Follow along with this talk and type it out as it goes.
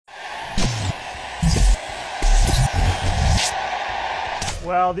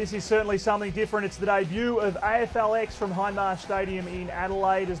Well, this is certainly something different. It's the debut of AFLX from Hindmarsh Stadium in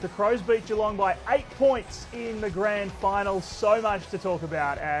Adelaide as the Crows beat Geelong by 8 points in the grand final. So much to talk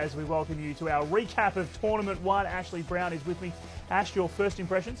about as we welcome you to our recap of Tournament 1. Ashley Browne is with me. Ash, your first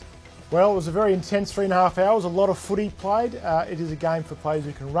impressions? Well, it was a very intense 3.5 hours, a lot of footy played. It is a game for players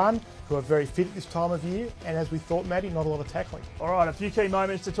who can run, who are very fit at this time of year, and as we thought, Maddie, not a lot of tackling. All right, a few key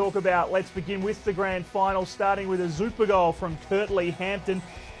moments to talk about. Let's begin with the grand final, starting with a super goal from Kirtley Hampton.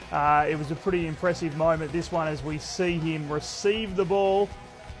 It was a pretty impressive moment, this one, as we see him receive the ball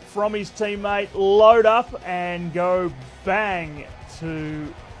from his teammate, load up and go bang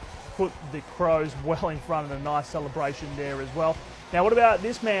to put the Crows well in front of a nice celebration there as well. Now, what about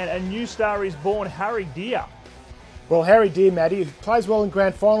this man? A new star is born, Harry Deer. Well, Harry Deer, Maddie, who plays well in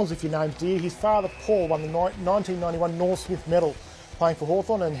grand finals if your name's Deer. His father, Paul, won the 1991 North Smith medal playing for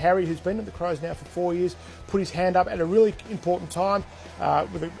Hawthorn, and Harry, who's been at the Crows now for 4 years, put his hand up at a really important time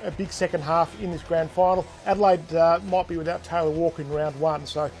with a big second half in this grand final. Adelaide might be without Taylor Walker in round one,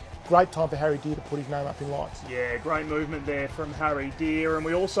 so great time for Harry Deer to put his name up in lights. Yeah, great movement there from Harry Deer, and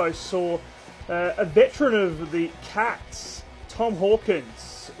we also saw a veteran of the Cats, Tom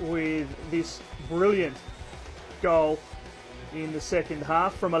Hawkins, with this brilliant goal in the second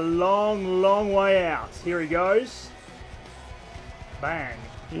half from a long, long way out. Here he goes. Bang.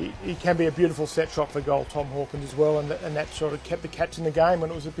 He can be a beautiful set shot for goal, Tom Hawkins, as well, and that sort of kept the Cats in the game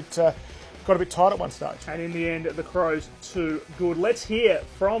when it was a bit got a bit tight at one stage. And in the end, the Crows too good. Let's hear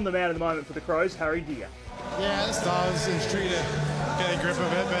from the man of the moment for the Crows, Harry Deer. Yeah, at the start I was intrigued to get a grip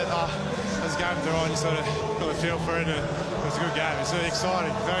of it, but as the game through on, you sort of got the feel for it, and it was a good game. It's really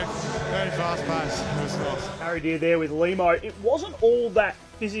exciting, very fast paced. It was nice. Harry Deer there with Limo. It wasn't all that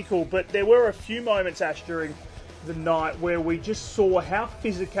physical, but there were a few moments, Ash, during the night where we just saw how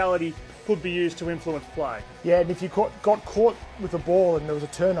physicality could be used to influence play. Yeah, and if you got caught with the ball and there was a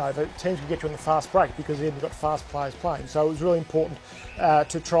turnover, teams could get you on the fast break because then you've got fast players playing. So it was really important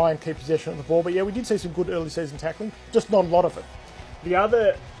to try and keep possession of the ball. But yeah, we did see some good early season tackling, just not a lot of it. The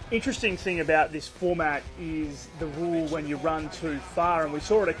other interesting thing about this format is the rule when you run too far, and we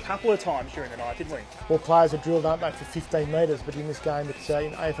saw it a couple of times during the night, didn't we? Well, players are drilled, aren't they, for 15 metres, but in this game, it's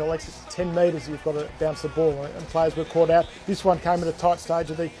in AFLX, it's 10 metres you've got to bounce the ball, and players were caught out. This one came at a tight stage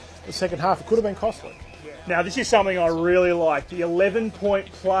of the second half. It could have been costly. Now, this is something I really like, the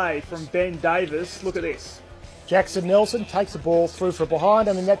 11-point play from Ben Davis. Look at this. Jackson Nelson takes the ball through for a behind.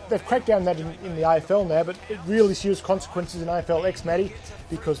 I mean, they've cracked down that in the AFL now, but it really serious consequences in AFLX, Matty,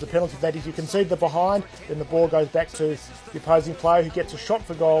 because the penalty for that is you concede the behind, then the ball goes back to the opposing player who gets a shot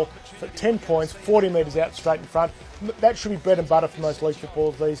for goal for 10 points, 40 metres out straight in front. That should be bread and butter for most league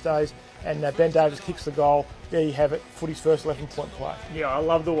footballers these days. And Ben Davis kicks the goal. There you have it, footy's first 11-point play. Yeah, I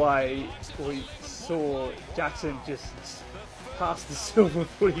love the way we saw Jackson just pass the silver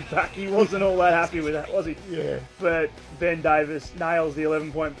footy back. He wasn't all that happy with that, was he? Yeah. But Ben Davis nails the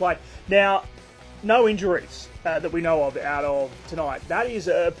 11-point play. Now, no injuries that we know of out of tonight. That is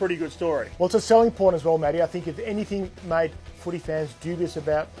a pretty good story. Well, it's a selling point as well, Matty. I think if anything made footy fans dubious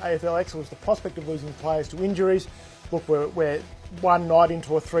about AFLX, it was the prospect of losing players to injuries. Look, we're one night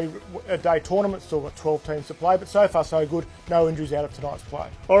into a 3-day tournament, still got 12 teams to play, but so far so good. No injuries out of tonight's play.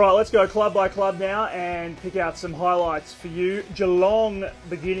 All right, let's go club by club now and pick out some highlights for you. Geelong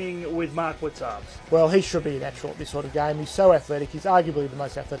beginning with Mark Blitzarves. Well, he should be a natural at this sort of game. He's so athletic. He's arguably the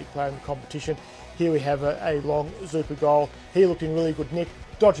most athletic player in the competition. Here we have a long Zupa goal. He looked in really good nick.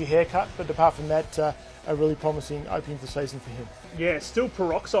 Dodgy haircut, but apart from that, a really promising opening of the season for him. Yeah, still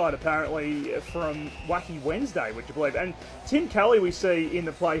peroxide apparently from Wacky Wednesday, would you believe? And Tim Kelly we see in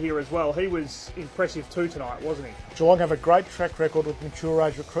the play here as well. He was impressive too tonight, wasn't he? Geelong have a great track record with mature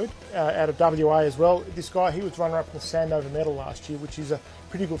age recruit out of WA as well. This guy, he was runner-up in the Sandover medal last year, which is a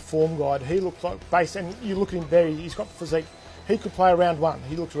pretty good form guide. He looks like base, and you look at him there, he's got the physique. He could play round one.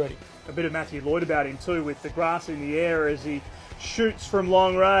 He looks ready. A bit of Matthew Lloyd about him too, with the grass in the air as he shoots from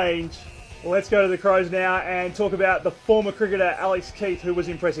long range. Well, let's go to the Crows now and talk about the former cricketer Alex Keith, who was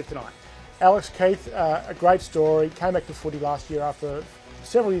impressive tonight. Alex Keith, a great story. Came back to footy last year after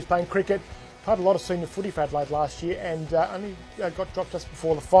several years playing cricket. Played a lot of senior footy for Adelaide last year and only got dropped just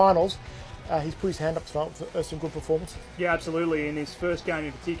before the finals. He's put his hand up tonight with some good performance. Yeah, absolutely. In his first game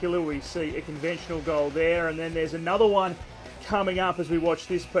in particular, we see a conventional goal there, and then there's another one coming up as we watch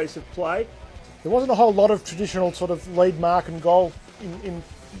this piece of play. There wasn't a whole lot of traditional sort of lead mark and goal in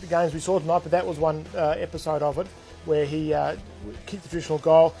the games we saw tonight, but that was one episode of it where he kicked the traditional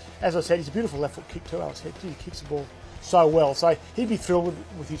goal. As I said, he's a beautiful left foot kick too, Alex. He kicks the ball so well. So he'd be thrilled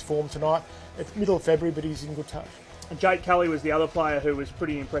with his form tonight. It's middle of February, but he's in good touch. And Jake Kelly was the other player who was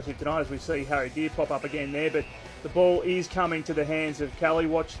pretty impressive tonight, as we see Harry Deer pop up again there. But the ball is coming to the hands of Kelly.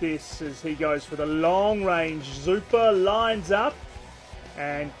 Watch this as he goes for the long-range Zupa, lines up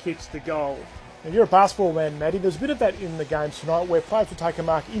and kicks the goal. Now, you're a basketball man, Matty. There's a bit of that in the games tonight where players will take a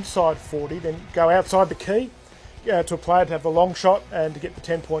mark inside 40, then go outside the key to a player to have the long shot and to get the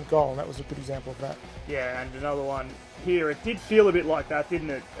 10-point goal. And that was a good example of that. Yeah, and another one here. It did feel a bit like that,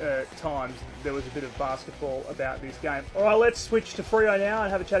 didn't it, at times? There was a bit of basketball about this game. All right, let's switch to Freo now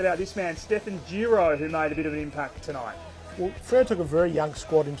and have a chat about this man, Stefan Giro, who made a bit of an impact tonight. Well, Freo took a very young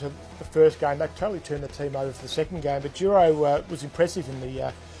squad into the first game. They totally turned the team over for the second game, but Giro was impressive in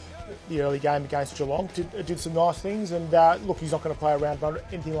the early game against Geelong. Did some nice things, and look, he's not going to play around or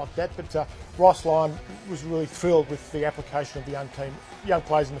anything like that, but Ross Lyon was really thrilled with the application of the young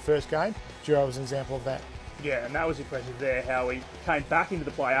players in the first game. Giro was an example of that. Yeah, and that was impressive there, how he came back into the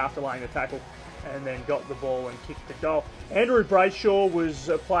play after laying the tackle and then got the ball and kicked the goal. Andrew Brayshaw was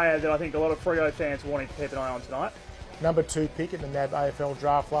a player that I think a lot of Freo fans wanted to keep an eye on tonight. Number 2 pick in the NAB AFL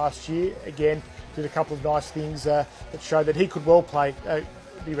draft last year. Again, did a couple of nice things that showed that he could well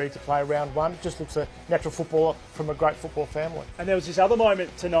be ready to play round one. Just looks a natural footballer from a great football family. And there was this other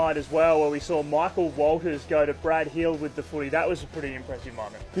moment tonight as well where we saw Michael Walters go to Brad Hill with the footy. That was a pretty impressive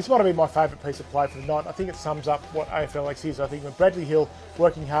moment. This might have been my favourite piece of play for the night. I think it sums up what AFLX is. I think when Bradley Hill,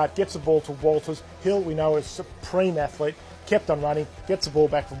 working hard, gets the ball to Walters. Hill, we know, is a supreme athlete, kept on running, gets the ball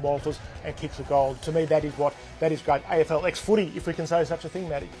back from Walters and kicks a goal. To me, that is great AFLX footy, if we can say such a thing,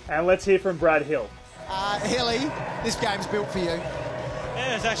 Matty. And let's hear from Brad Hill. Hilly, this game's built for you.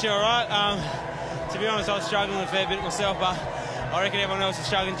 Yeah, it's actually alright. To be honest, I was struggling a fair bit myself, but I reckon everyone else was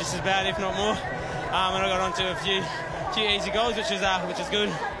struggling just as bad, if not more. And I got onto a few easy goals, which is good.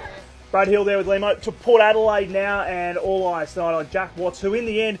 Brad Hill there with Limo. To Port Adelaide now, and all eyes tonight on Jack Watts, who in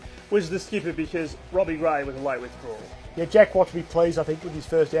the end was the skipper because Robbie Gray was a late withdrawal. Yeah, Jack Watts will be pleased, I think, with his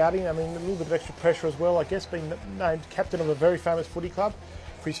first outing. I mean, a little bit of extra pressure as well, I guess, being named captain of a very famous footy club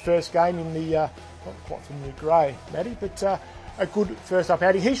for his first game in the, not quite familiar grey, Matty, but a good first up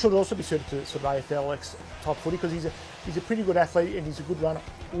outing. He should also be suited to sort of AFLX top footy because he's a pretty good athlete and he's a good runner.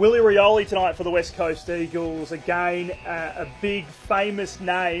 Willie Rioli tonight for the West Coast Eagles. Again, a big famous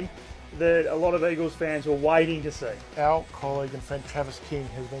name that a lot of Eagles fans were waiting to see. Our colleague and friend Travis King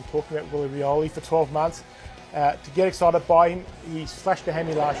has been talking about Willie Rioli for 12 months. To get excited by him, he flashed a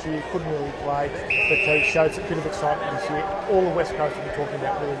hammy last year, couldn't really play, but he showed a bit of excitement this year. All the West Coast will be talking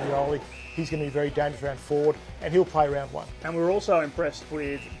about Willie Rioli. He's going to be very dangerous around forward, and he'll play round one. And we're also impressed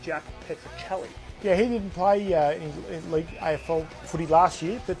with Jack Petrocelli. Yeah, he didn't play in league AFL footy last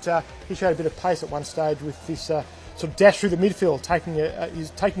year, but he showed a bit of pace at one stage with this sort of dash through the midfield,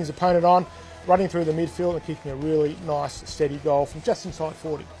 taking his opponent on, running through the midfield and kicking a really nice, steady goal from just inside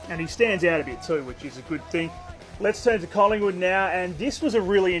 40. And he stands out a bit too, which is a good thing. Let's turn to Collingwood now, and this was a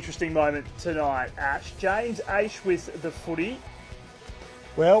really interesting moment tonight, Ash. James Aish with the footy.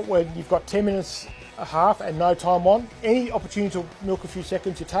 Well, when you've got 10 minutes a half and no time on, any opportunity to milk a few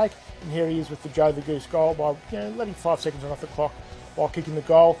seconds you take, and here he is with the Joe the Goose goal by letting 5 seconds on off the clock while kicking the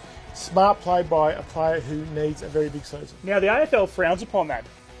goal. Smart play by a player who needs a very big season. Now, the AFL frowns upon that,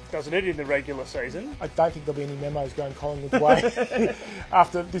 doesn't it, in the regular season? I don't think there'll be any memos going Collingwood's way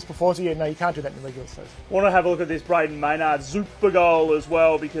after this performance. Yeah, no, you can't do that in the regular season. Want to have a look at this Braden Maynard super goal as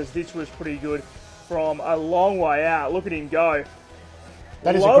well, because this was pretty good from a long way out. Look at him go.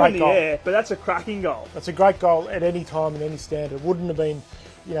 That is a great goal. Air, but that's a cracking goal. That's a great goal at any time and any standard. It wouldn't have been,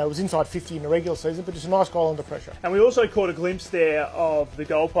 it was inside 50 in the regular season, but just a nice goal under pressure. And we also caught a glimpse there of the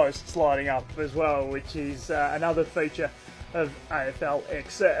goalposts lighting up as well, which is another feature of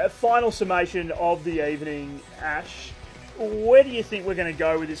AFLX. A final summation of the evening, Ash. Where do you think we're going to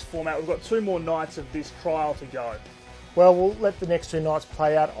go with this format? We've got 2 more nights of this trial to go. Well, we'll let the next 2 nights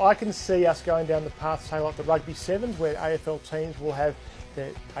play out. I can see us going down the path, say, like the Rugby Sevens, where AFL teams will have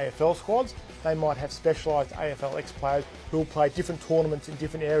their AFL squads. They might have specialised AFLX players who will play different tournaments in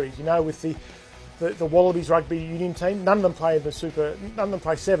different areas. With the Wallabies rugby union team, none of them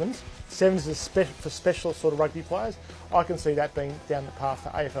play sevens. Sevens is for specialist sort of rugby players. I can see that being down the path for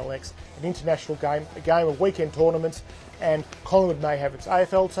AFLX, an international game, a game of weekend tournaments, and Collingwood may have its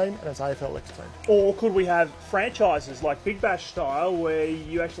AFL team and its AFLX team. Or could we have franchises like Big Bash style, where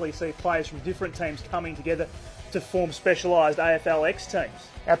you actually see players from different teams coming together to form specialised AFLX teams?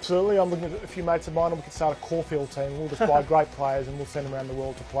 Absolutely. I'm looking at a few mates of mine, and we could start a Caulfield team. We'll just buy great players and we'll send them around the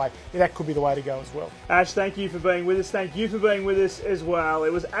world to play. Yeah, that could be the way to go as well. Ash, thank you for being with us. Thank you for being with us as well.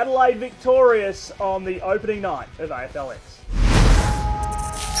 It was Adelaide victorious on the opening night of AFLX.